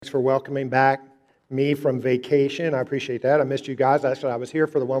for welcoming back me from vacation. I appreciate that. I missed you guys. Actually, I was here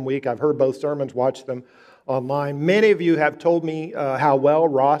for the 1 week. I've heard both sermons, watched them online. Many of you have told me how well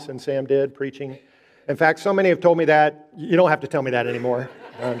Ross and Sam did preaching. In fact, so many have told me that. You don't have to tell me that anymore.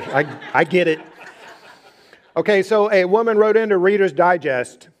 I get it. Okay, so a woman wrote into Reader's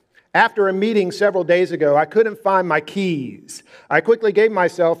Digest, "After a meeting several days ago, I couldn't find my keys. I quickly gave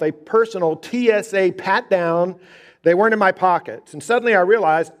myself a personal TSA pat-down. They weren't in my pockets, and suddenly I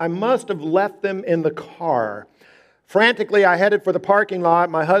realized I must have left them in the car. Frantically, I headed for the parking lot.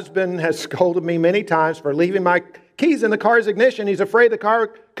 My husband has scolded me many times for leaving my keys in the car's ignition. He's afraid the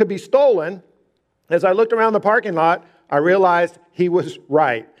car could be stolen. As I looked around the parking lot, I realized he was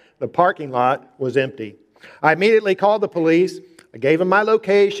right. The parking lot was empty. I immediately called the police. I gave him my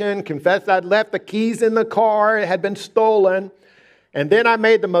location, confessed I'd left the keys in the car, it had been stolen, and then I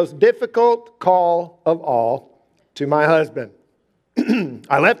made the most difficult call of all to my husband.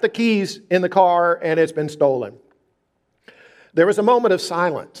 I left the keys in the car and it's been stolen." There was a moment of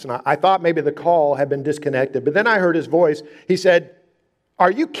silence, and I thought maybe the call had been disconnected, but then I heard his voice. He said,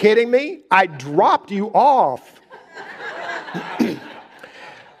 "Are you kidding me? I dropped you off."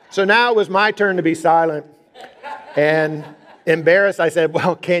 So now it was my turn to be silent, and embarrassed, I said,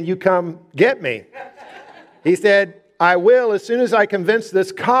 "Well, can you come get me?" He said, "I will as soon as I convince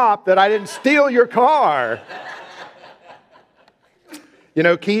this cop that I didn't steal your car." You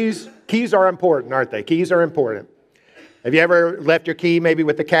know, keys are important, aren't they? Keys are important. Have you ever left your key maybe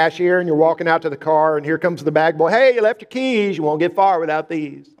with the cashier and you're walking out to the car and here comes the bag boy, "Hey, you left your keys. You won't get far without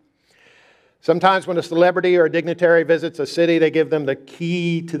these." Sometimes when a celebrity or a dignitary visits a city, they give them the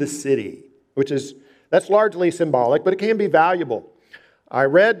key to the city, that's largely symbolic, but it can be valuable. I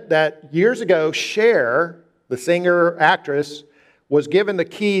read that years ago, Cher, the singer-actress, was given the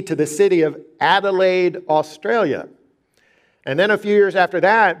key to the city of Adelaide, Australia. And then a few years after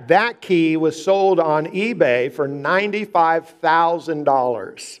that, that key was sold on eBay for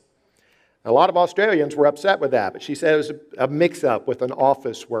 $95,000. A lot of Australians were upset with that, but she said it was a mix-up with an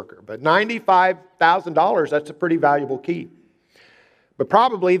office worker. But $95,000, that's a pretty valuable key. But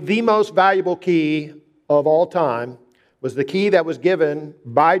probably the most valuable key of all time was the key that was given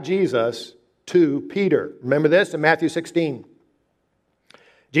by Jesus to Peter. Remember this in Matthew 16.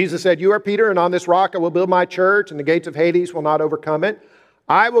 Jesus said, "You are Peter, and on this rock I will build my church, and the gates of Hades will not overcome it.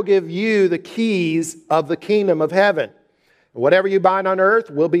 I will give you the keys of the kingdom of heaven. Whatever you bind on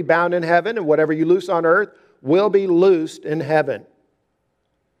earth will be bound in heaven, and whatever you loose on earth will be loosed in heaven."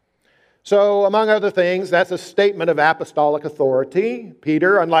 So, among other things, that's a statement of apostolic authority.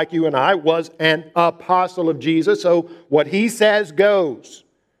 Peter, unlike you and I, was an apostle of Jesus, so what he says goes.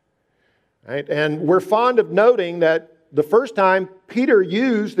 Right? And we're fond of noting that the first time Peter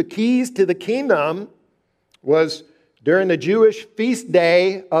used the keys to the kingdom was during the Jewish feast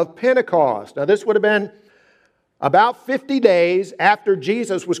day of Pentecost. Now, this would have been about 50 days after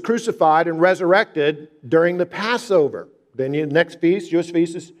Jesus was crucified and resurrected during the Passover. Then the next feast, Jewish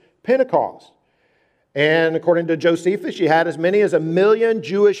feast, is Pentecost. And according to Josephus, you had as many as 1 million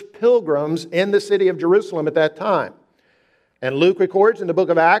Jewish pilgrims in the city of Jerusalem at that time. And Luke records in the book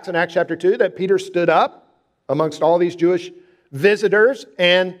of Acts, in Acts chapter 2, that Peter stood up amongst all these Jewish visitors,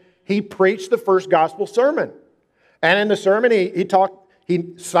 and he preached the first gospel sermon. And in the sermon, he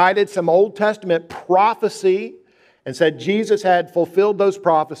cited some Old Testament prophecy and said Jesus had fulfilled those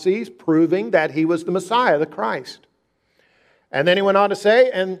prophecies, proving that he was the Messiah, the Christ. And then he went on to say,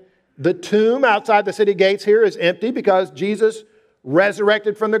 and the tomb outside the city gates here is empty because Jesus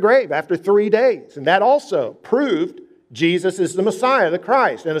resurrected from the grave after 3 days. And that also proved Jesus is the Messiah, the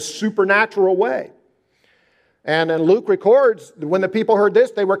Christ, in a supernatural way. And then Luke records, when the people heard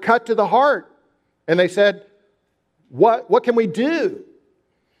this, they were cut to the heart. And they said, what can we do?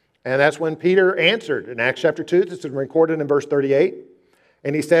 And that's when Peter answered in Acts chapter 2. This is recorded in verse 38.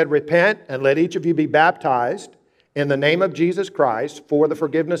 And he said, "Repent and let each of you be baptized in the name of Jesus Christ for the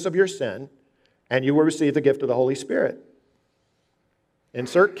forgiveness of your sin, and you will receive the gift of the Holy Spirit."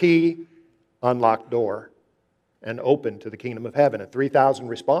 Insert key, unlock door, and open to the kingdom of heaven. And 3,000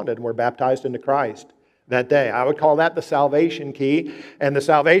 responded and were baptized into Christ that day. I would call that the salvation key, and the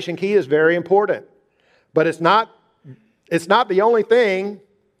salvation key is very important. But it's not the only thing.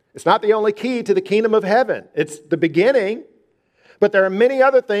 It's not the only key to the kingdom of heaven. It's the beginning, but there are many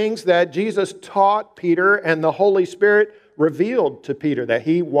other things that Jesus taught Peter and the Holy Spirit revealed to Peter that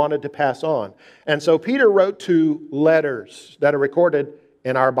he wanted to pass on. And so Peter wrote 2 letters that are recorded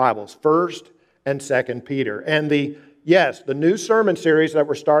in our Bibles, 1st and 2nd Peter. And the new sermon series that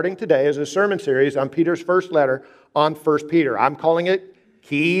we're starting today is a sermon series on Peter's first letter on 1 Peter. I'm calling it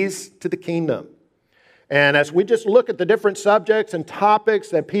Keys to the Kingdom. And as we just look at the different subjects and topics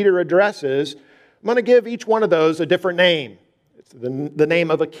that Peter addresses, I'm going to give each one of those a different name. It's the name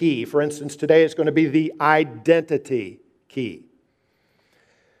of a key. For instance, today it's going to be the identity key.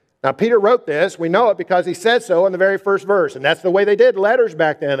 Now, Peter wrote this. We know it because he said so in the very first verse. And that's the way they did letters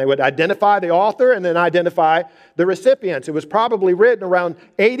back then. They would identify the author and then identify the recipients. It was probably written around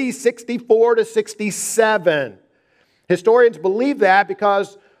AD 64 to 67. Historians believe that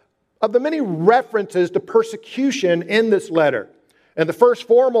because of the many references to persecution in this letter. And the first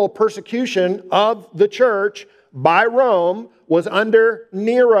formal persecution of the church by Rome was under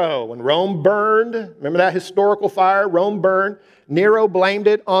Nero. When Rome burned, remember that historical fire? Rome burned. Nero blamed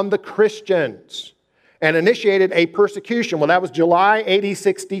it on the Christians and initiated a persecution. Well, that was July AD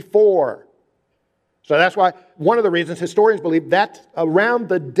 64. So that's why one of the reasons historians believe that's around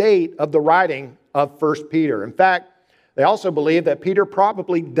the date of the writing of 1 Peter. In fact, they also believe that Peter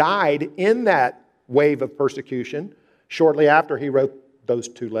probably died in that wave of persecution shortly after he wrote those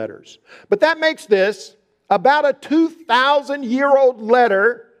two letters. But that makes this about a 2,000-year-old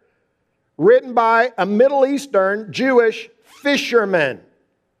letter written by a Middle Eastern Jewish fisherman.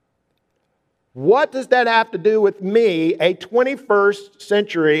 What does that have to do with me, a 21st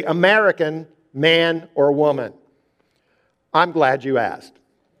century American man or woman? I'm glad you asked.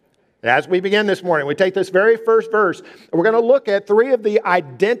 As we begin this morning, we take this very first verse, and we're going to look at three of the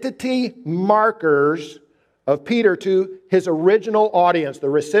identity markers of Peter to his original audience, the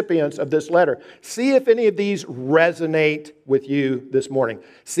recipients of this letter. See if any of these resonate with you this morning.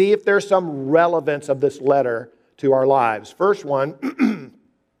 See if there's some relevance of this letter to our lives. First one,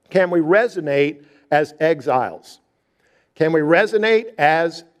 can we resonate as exiles? Can we resonate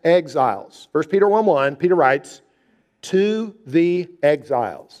as exiles? 1 Peter 1:1, Peter writes, to the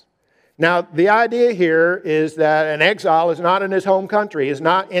exiles. Now, the idea here is that an exile is not in his home country, is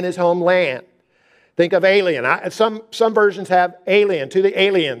not in his homeland. Think of alien. Some versions have alien, to the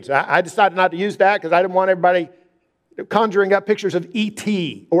aliens. I decided not to use that because I didn't want everybody conjuring up pictures of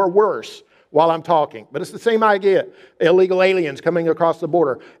E.T. or worse while I'm talking. But it's the same idea. Illegal aliens coming across the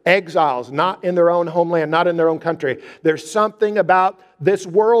border. Exiles, not in their own homeland, not in their own country. There's something about this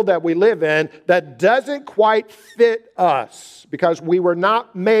world that we live in that doesn't quite fit us because we were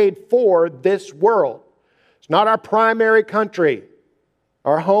not made for this world. It's not our primary country,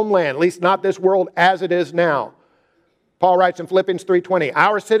 our homeland, at least not this world as it is now. Paul writes in Philippians 3:20,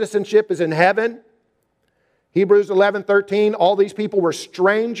 our citizenship is in heaven. Hebrews 11:13, all these people were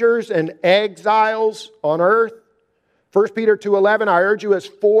strangers and exiles on earth. 1 Peter 2:11, I urge you as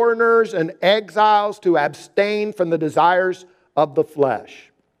foreigners and exiles to abstain from the desires of the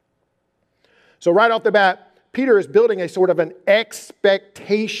flesh. So right off the bat, Peter is building a sort of an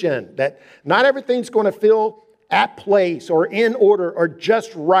expectation that not everything's going to feel at place or in order or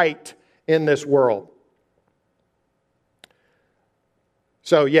just right in this world.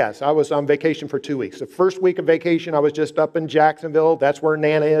 So yes, I was on vacation for 2 weeks. The first week of vacation, I was just up in Jacksonville. That's where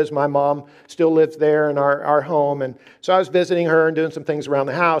Nana is. My mom still lives there in our home. And so I was visiting her and doing some things around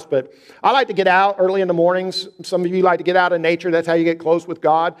the house. But I like to get out early in the mornings. Some of you like to get out in nature. That's how you get close with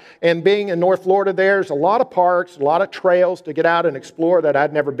God. And being in North Florida, there's a lot of parks, a lot of trails to get out and explore that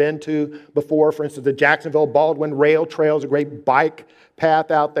I'd never been to before. For instance, the Jacksonville Baldwin Rail Trail is a great bike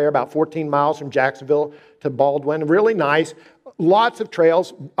path out there, about 14 miles from Jacksonville to Baldwin. Really nice. Lots of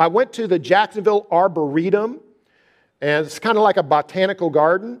trails. I went to the Jacksonville Arboretum, and it's kind of like a botanical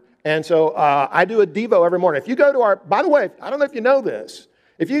garden. And so I do a Devo every morning. If you go to our, by the way, I don't know if you know this,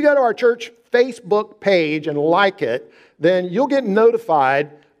 if you go to our church Facebook page and like it, then you'll get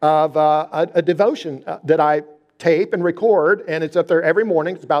notified of a devotion that I tape and record, and it's up there every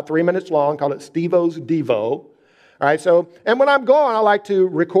morning. It's about 3 minutes long, called it Stevo's Devo. All right, so, and when I'm gone, I like to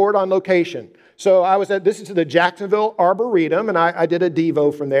record on location. So this is the Jacksonville Arboretum, and I did a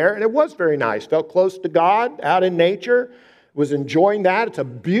Devo from there, and it was very nice. Felt close to God, out in nature, was enjoying that. It's a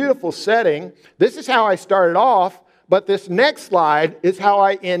beautiful setting. This is how I started off, but this next slide is how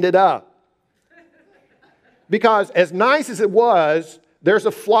I ended up. Because as nice as it was, there's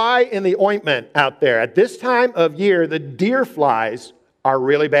a fly in the ointment out there. At this time of year, the deer flies are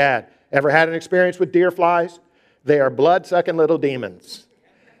really bad. Ever had an experience with deer flies? They are blood-sucking little demons.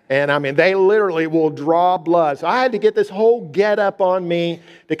 And I mean, they literally will draw blood. So I had to get this whole get-up on me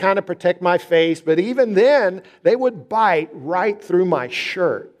to kind of protect my face. But even then, they would bite right through my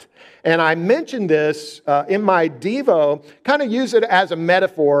shirt. And I mentioned this in my Devo, kind of use it as a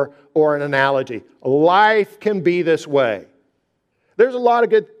metaphor or an analogy. Life can be this way. There are a lot of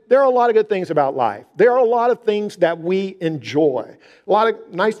good things about life. There are a lot of things that we enjoy. A lot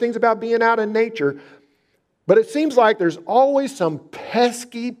of nice things about being out in nature. But it seems like there's always some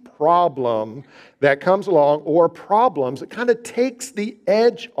pesky problem that comes along, or problems that kind of takes the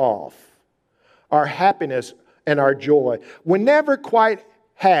edge off our happiness and our joy. We never quite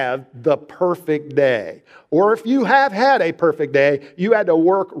have the perfect day. Or if you have had a perfect day, you had to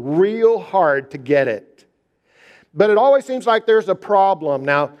work real hard to get it. But it always seems like there's a problem.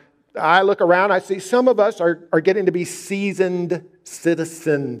 Now, I look around, I see some of us are getting to be seasoned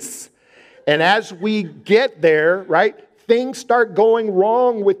citizens. And as we get there, right, things start going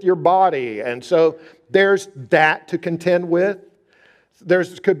wrong with your body. And so there's that to contend with. There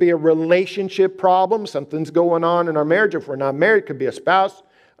could be a relationship problem. Something's going on in our marriage. If we're not married, it could be a spouse,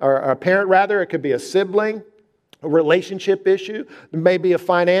 or a parent rather. It could be a sibling, a relationship issue. There may be a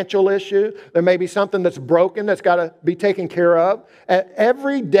financial issue. There may be something that's broken that's got to be taken care of.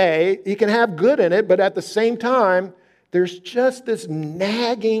 Every day, you can have good in it, but at the same time, there's just this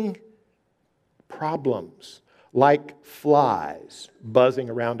nagging problems like flies buzzing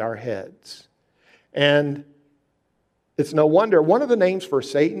around our heads. And it's no wonder. One of the names for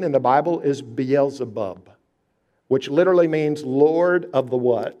Satan in the Bible is Beelzebub, which literally means Lord of the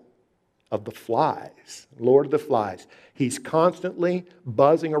what? Of the flies. Lord of the flies. He's constantly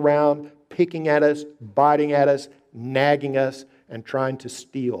buzzing around, picking at us, biting at us, nagging us, and trying to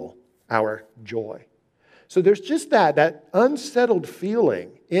steal our joy. So there's just that unsettled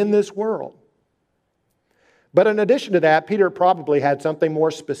feeling in this world. But in addition to that, Peter probably had something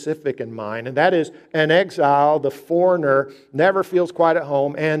more specific in mind, and that is an exile, the foreigner, never feels quite at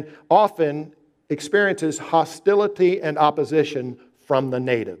home and often experiences hostility and opposition from the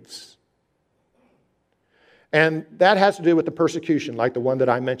natives. And that has to do with the persecution, like the one that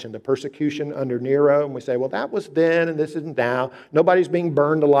I mentioned, the persecution under Nero. And we say, well, that was then and this isn't now. Nobody's being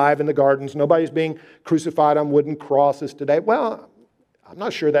burned alive in the gardens. Nobody's being crucified on wooden crosses today. Well, I'm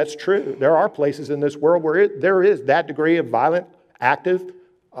not sure that's true. There are places in this world where there is that degree of violent, active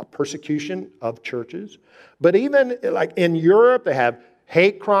persecution of churches. But even like in Europe, they have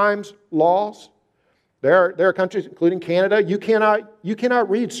hate crimes laws. There are countries, including Canada, you cannot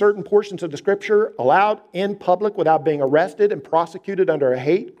read certain portions of the Scripture aloud in public without being arrested and prosecuted under a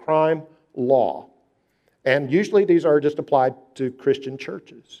hate crime law. And usually these are just applied to Christian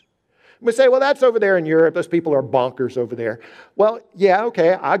churches. We say, well, that's over there in Europe. Those people are bonkers over there. Well, yeah,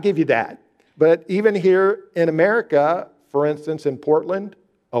 okay, I'll give you that. But even here in America, for instance, in Portland,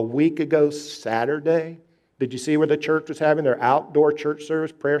 a week ago Saturday, did you see where the church was having their outdoor church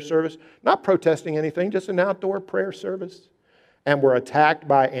service, prayer service? Not protesting anything, just an outdoor prayer service. And were attacked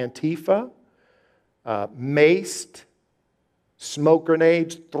by Antifa, maced, smoke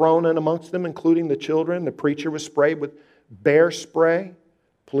grenades thrown in amongst them, including the children. The preacher was sprayed with bear spray.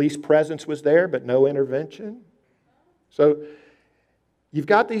 Police presence was there, but no intervention. So you've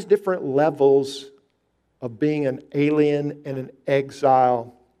got these different levels of being an alien and an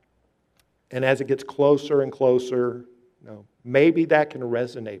exile. And as it gets closer and closer, maybe that can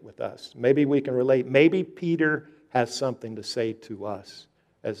resonate with us. Maybe we can relate. Maybe Peter has something to say to us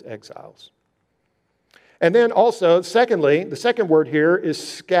as exiles. And then also, secondly, the second word here is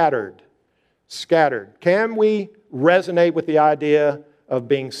scattered. Scattered. Can we resonate with the idea of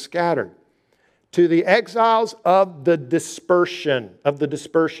being scattered? To the exiles of the dispersion.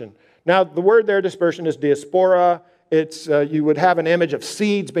 Now, the word there, dispersion, is diaspora. It's you would have an image of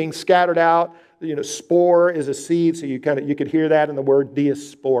seeds being scattered out. Spore is a seed, so you could hear that in the word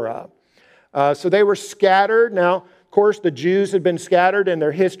diaspora. So they were scattered. Now, of course, the Jews had been scattered in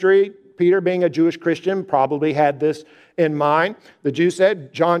their history. Peter, being a Jewish Christian, probably had this in mind. The Jews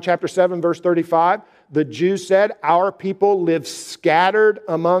said, John chapter 7, verse 35, the Jews said, our people live scattered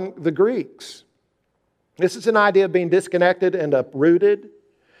among the Greeks. This is an idea of being disconnected and uprooted.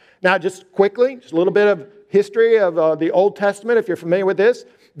 Now, just quickly, just a little bit of history of the Old Testament, if you're familiar with this.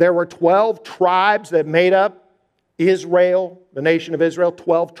 There were 12 tribes that made up Israel, the nation of Israel,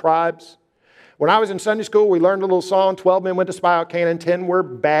 12 tribes. When I was in Sunday school, we learned a little song, 12 men went to spy out Canaan, 10 were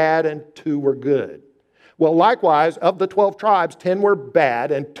bad and 2 were good. Well, likewise, of the 12 tribes, 10 were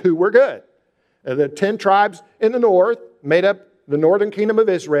bad and 2 were good. The 10 tribes in the north made up the northern kingdom of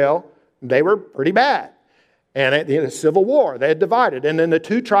Israel. They were pretty bad. And in the civil war, they had divided. And then the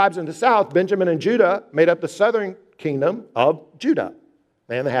 2 tribes in the south, Benjamin and Judah, made up the southern kingdom of Judah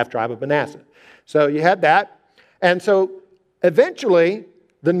and the half tribe of Manasseh. So you had that. And so eventually,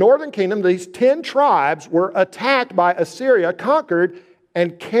 the northern kingdom, these 10 tribes, were attacked by Assyria, conquered,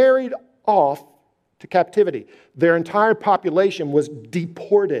 and carried off to captivity. Their entire population was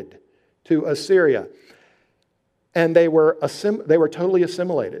deported to Assyria. And they were totally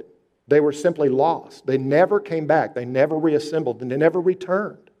assimilated. They were simply lost. They never came back. They never reassembled, and they never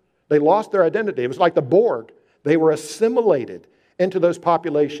returned. They lost their identity. It was like the Borg. They were assimilated into those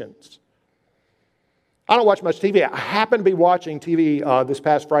populations. I don't watch much TV. I happened to be watching TV this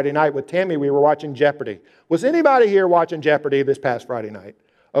past Friday night with Tammy. We were watching Jeopardy. Was anybody here watching Jeopardy this past Friday night?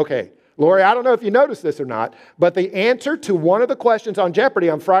 Okay. Lori, I don't know if you noticed this or not, but the answer to one of the questions on Jeopardy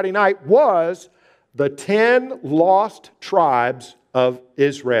on Friday night was the 10 lost tribes of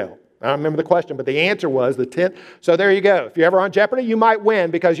Israel. I don't remember the question, but the answer was the 10. So there you go. If you're ever on Jeopardy, you might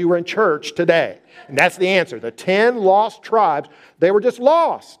win because you were in church today. And that's the answer. The 10 lost tribes, they were just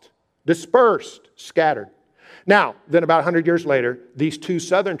lost, dispersed, scattered. Now, then about 100 years later, these two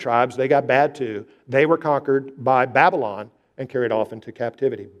southern tribes, they got bad too. They were conquered by Babylon and carried off into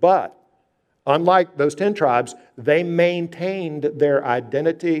captivity. But unlike those 10 tribes, they maintained their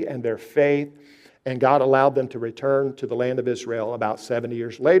identity and their faith, and God allowed them to return to the land of Israel. About 70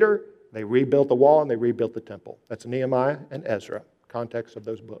 years later, they rebuilt the wall and they rebuilt the temple. That's Nehemiah and Ezra, context of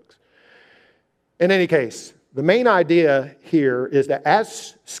those books. In any case, the main idea here is that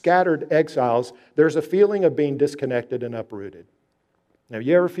as scattered exiles, there's a feeling of being disconnected and uprooted. Now,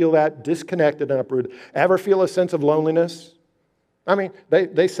 you ever feel that? Disconnected and uprooted? Ever feel a sense of loneliness? I mean,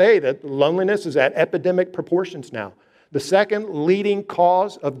 they say that loneliness is at epidemic proportions now. The second leading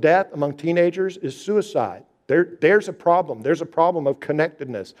cause of death among teenagers is suicide. There's a problem. There's a problem of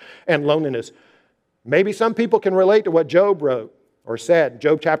connectedness and loneliness. Maybe some people can relate to what Job wrote or said,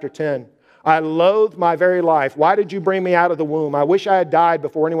 Job chapter 10. I loathe my very life. Why did you bring me out of the womb? I wish I had died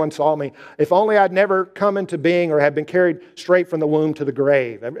before anyone saw me. If only I'd never come into being or had been carried straight from the womb to the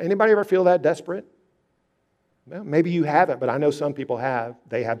grave. Anybody ever feel that desperate? Well, maybe you haven't, but I know some people have.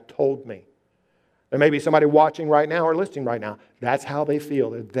 They have told me. There may be somebody watching right now or listening right now. That's how they feel.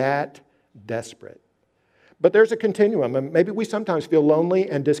 They're that desperate. But there's a continuum. And maybe we sometimes feel lonely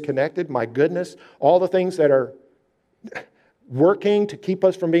and disconnected. My goodness, all the things that are working to keep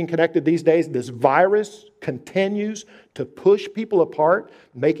us from being connected these days, this virus continues to push people apart,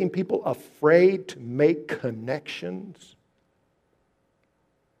 making people afraid to make connections.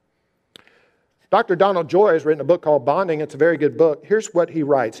 Dr. Donald Joy has written a book called Bonding. It's a very good book. Here's what he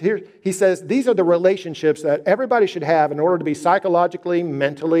writes. He says, these are the relationships that everybody should have in order to be psychologically,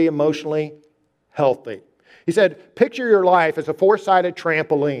 mentally, emotionally healthy. He said, picture your life as a four-sided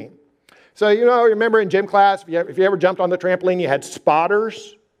trampoline. So, remember in gym class, if you ever jumped on the trampoline, you had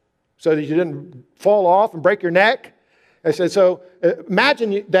spotters so that you didn't fall off and break your neck. I said, so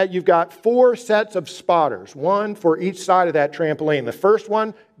imagine that you've got four sets of spotters, one for each side of that trampoline. The first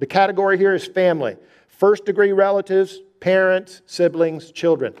one, the category here is family. First degree relatives, parents, siblings,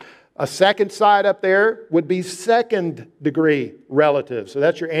 children. A second side up there would be second degree relatives. So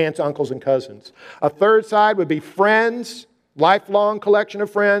that's your aunts, uncles, and cousins. A third side would be friends, lifelong collection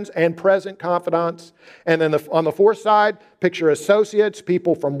of friends, and present confidants. And then on the fourth side, picture associates,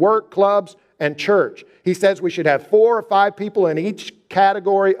 people from work, clubs, and church. He says we should have 4 or 5 people in each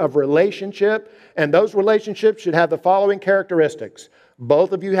category of relationship, and those relationships should have the following characteristics.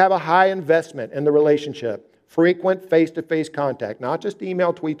 Both of you have a high investment in the relationship. Frequent face-to-face contact, not just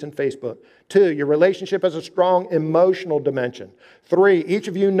email, tweets, and Facebook. 2, your relationship has a strong emotional dimension. 3, each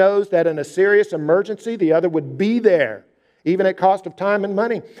of you knows that in a serious emergency, the other would be there, even at cost of time and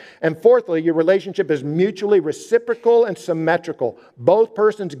money. And fourthly, your relationship is mutually reciprocal and symmetrical. Both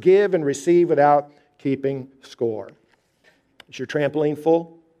persons give and receive without keeping score. Is your trampoline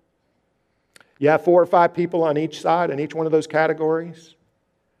full? You have 4 or 5 people on each side in each one of those categories?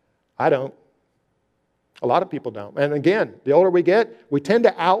 I don't. A lot of people don't. And again, the older we get, we tend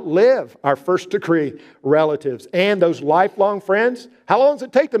to outlive our first degree relatives and those lifelong friends. How long does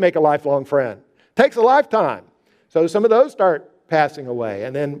it take to make a lifelong friend? It takes a lifetime. So some of those start passing away.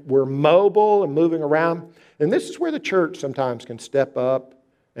 And then we're mobile and moving around. And this is where the church sometimes can step up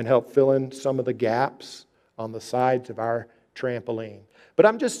and help fill in some of the gaps on the sides of our trampoline. But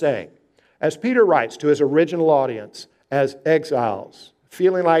I'm just saying, as Peter writes to his original audience, as exiles,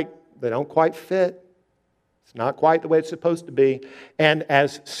 feeling like they don't quite fit, it's not quite the way it's supposed to be, and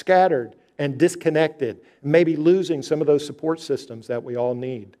as scattered and disconnected, maybe losing some of those support systems that we all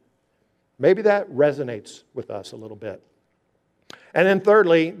need. Maybe that resonates with us a little bit. And then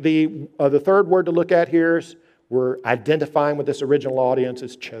thirdly, the third word to look at here is we're identifying with this original audience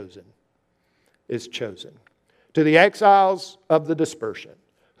is chosen. Is chosen. To the exiles of the dispersion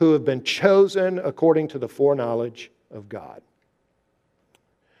who have been chosen according to the foreknowledge of God.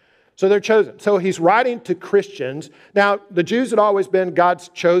 So they're chosen. So he's writing to Christians. Now, the Jews had always been God's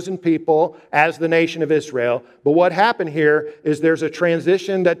chosen people as the nation of Israel. But what happened here is there's a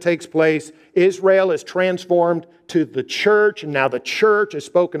transition that takes place. Israel is transformed to the church, and now the church is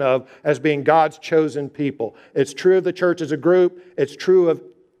spoken of as being God's chosen people. It's true of the church as a group. It's true of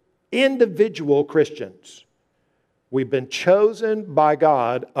individual Christians. We've been chosen by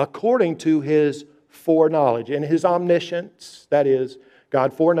God according to His foreknowledge. In His omniscience, that is,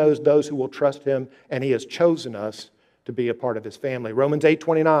 God foreknows those who will trust Him, and He has chosen us to be a part of His family. Romans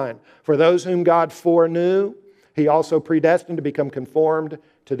 8:29, for those whom God foreknew, He also predestined to become conformed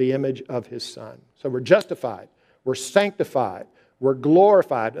to the image of His Son. So we're justified, we're sanctified, we're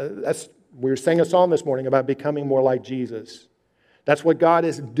glorified. We were singing a song this morning about becoming more like Jesus. That's what God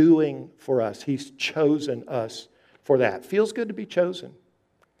is doing for us. He's chosen us for that. Feels good to be chosen.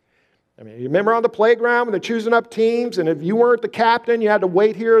 I mean, you remember on the playground when they're choosing up teams, and if you weren't the captain, you had to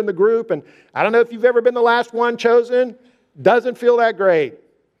wait here in the group. And I don't know if you've ever been the last one chosen. Doesn't feel that great.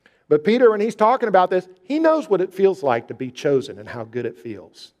 But Peter, when he's talking about this, he knows what it feels like to be chosen and how good it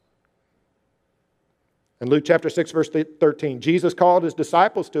feels. In Luke chapter 6, verse 13, Jesus called His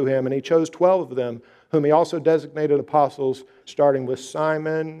disciples to Him, and He chose 12 of them, whom He also designated apostles, starting with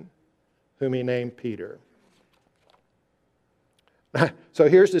Simon, whom He named Peter. So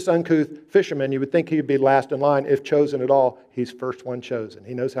here's this uncouth fisherman. You would think he'd be last in line if chosen at all. He's first one chosen.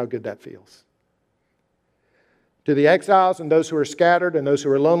 He knows how good that feels. To the exiles and those who are scattered and those who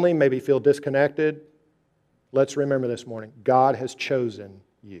are lonely, maybe feel disconnected, let's remember this morning, God has chosen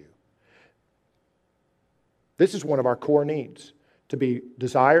you. This is one of our core needs, to be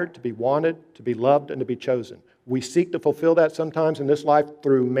desired, to be wanted, to be loved, and to be chosen. We seek to fulfill that sometimes in this life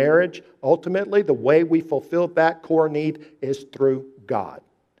through marriage. Ultimately, the way we fulfill that core need is through God.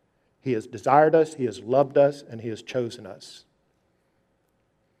 He has desired us, He has loved us, and He has chosen us.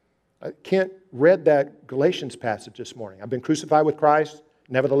 Kent read that Galatians passage this morning. I've been crucified with Christ.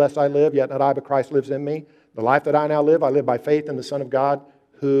 Nevertheless I live, yet not I, but Christ lives in me. The life that I now live, I live by faith in the Son of God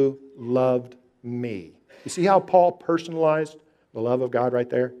who loved me. You see how Paul personalized the love of God right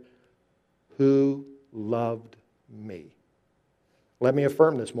there? Who loved me. Let me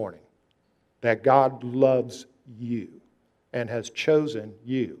affirm this morning that God loves you and has chosen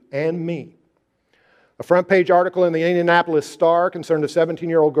you and me. A front page article in the Indianapolis Star concerned a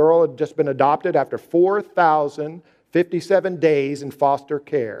 17-year-old girl who had just been adopted after 4,057 days in foster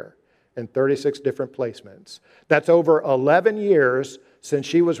care in 36 different placements. That's over 11 years since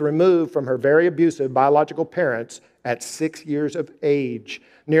she was removed from her very abusive biological parents at 6 years of age.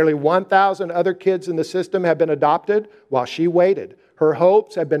 Nearly 1,000 other kids in the system have been adopted while she waited. Her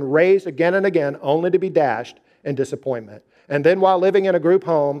hopes have been raised again and again, only to be dashed in disappointment. And then while living in a group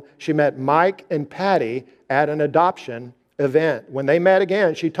home, she met Mike and Patty at an adoption event. When they met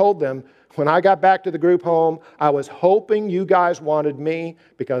again, she told them, when I got back to the group home, I was hoping you guys wanted me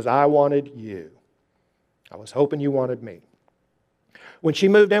because I wanted you. I was hoping you wanted me. When she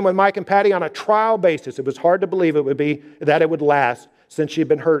moved in with Mike and Patty on a trial basis, it was hard to believe it would last since she'd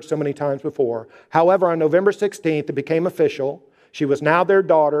been hurt so many times before. However, on November 16th, it became official. She was now their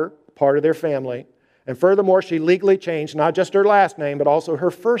daughter, part of their family. And furthermore, she legally changed not just her last name, but also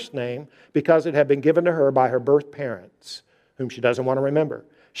her first name because it had been given to her by her birth parents, whom she doesn't want to remember.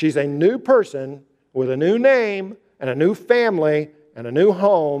 She's a new person with a new name and a new family and a new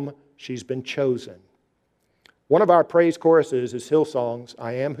home. She's been chosen. One of our praise choruses is Hillsong's,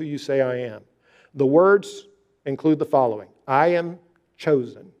 I Am Who You Say I Am. The words include the following: I am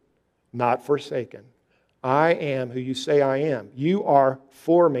chosen, not forsaken. I am who you say I am. You are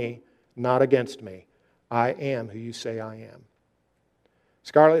for me, not against me. I am who you say I am.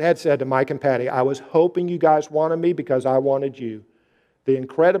 Scarlett had said to Mike and Patty, I was hoping you guys wanted me because I wanted you. The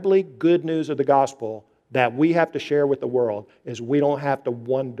incredibly good news of the gospel that we have to share with the world is we don't have to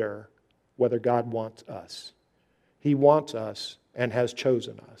wonder whether God wants us. He wants us and has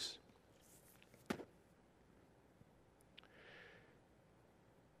chosen us.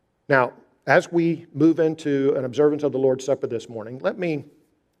 Now, as we move into an observance of the Lord's Supper this morning, let me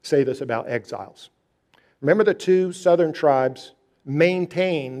say this about exiles. Remember, the two southern tribes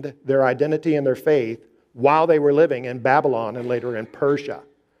maintained their identity and their faith while they were living in Babylon and later in Persia.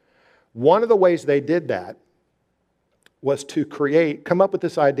 One of the ways they did that was to come up with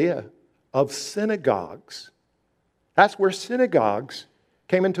this idea of synagogues. That's where synagogues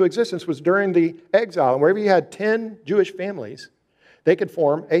came into existence, was during the exile. And wherever you had 10 Jewish families, they could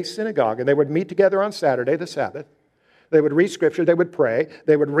form a synagogue. And they would meet together on Saturday, the Sabbath. They would read Scripture, they would pray,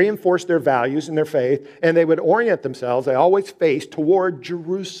 they would reinforce their values and their faith, and they would orient themselves, they always faced toward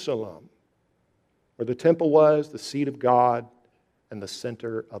Jerusalem, where the temple was, the seat of God, and the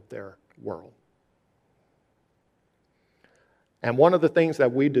center of their world. And one of the things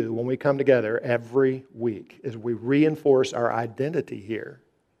that we do when we come together every week is we reinforce our identity here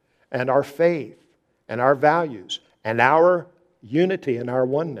and our faith and our values and our unity and our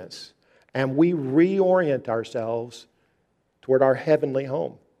oneness. And we reorient ourselves toward our heavenly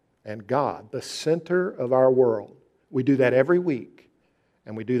home and God, the center of our world. We do that every week.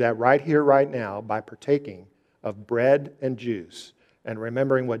 And we do that right here, right now, by partaking of bread and juice and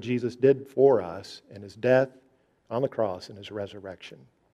remembering what Jesus did for us in his death on the cross and his resurrection.